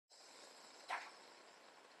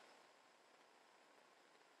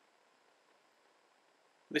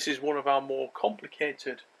This is one of our more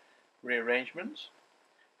complicated rearrangements.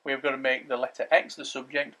 We have got to make the letter x the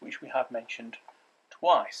subject, which we have mentioned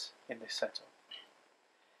twice in this setup.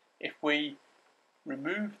 If we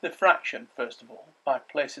remove the fraction, first of all, by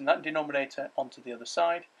placing that denominator onto the other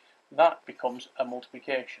side, that becomes a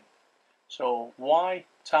multiplication. So y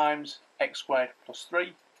times x squared plus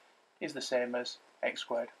 3 is the same as x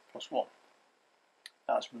squared plus 1.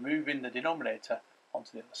 That's removing the denominator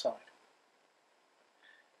onto the other side.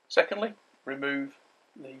 Secondly, remove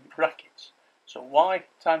the brackets. So y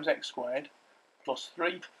times x squared plus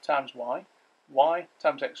 3 times y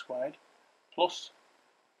times x squared plus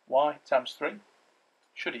y times 3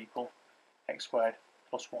 should equal x squared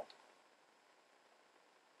plus 1.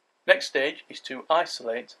 Next stage is to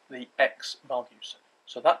isolate the x values.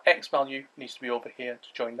 So that x value needs to be over here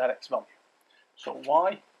to join that x value. So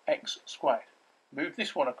y x squared. Move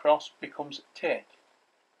this one across, becomes take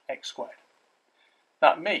x squared.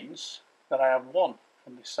 That means that I have 1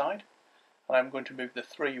 from this side, and I'm going to move the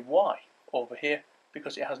 3y over here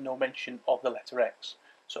because it has no mention of the letter x.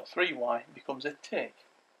 So 3y becomes a take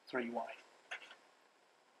 3y.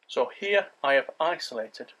 So here I have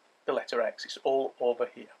isolated the letter x, it's all over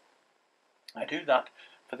here. I do that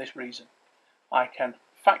for this reason. I can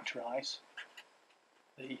factorise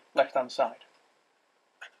the left hand side.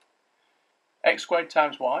 X squared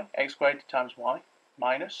times y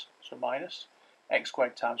minus, so minus x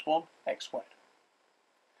squared times 1, x squared.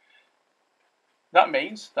 That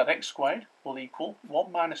means that x squared will equal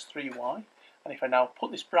 1 minus 3y, and if I now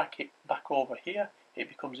put this bracket back over here, it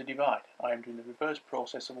becomes a divide. I am doing the reverse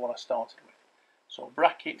process of what I started with. So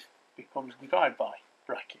bracket becomes divide by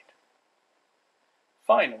bracket.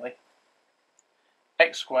 Finally,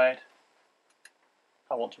 x squared,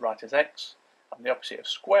 I want to write as x, and the opposite of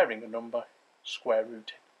squaring a number, square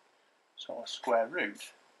rooting. So I square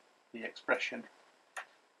root the expression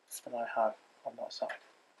that I have on that side.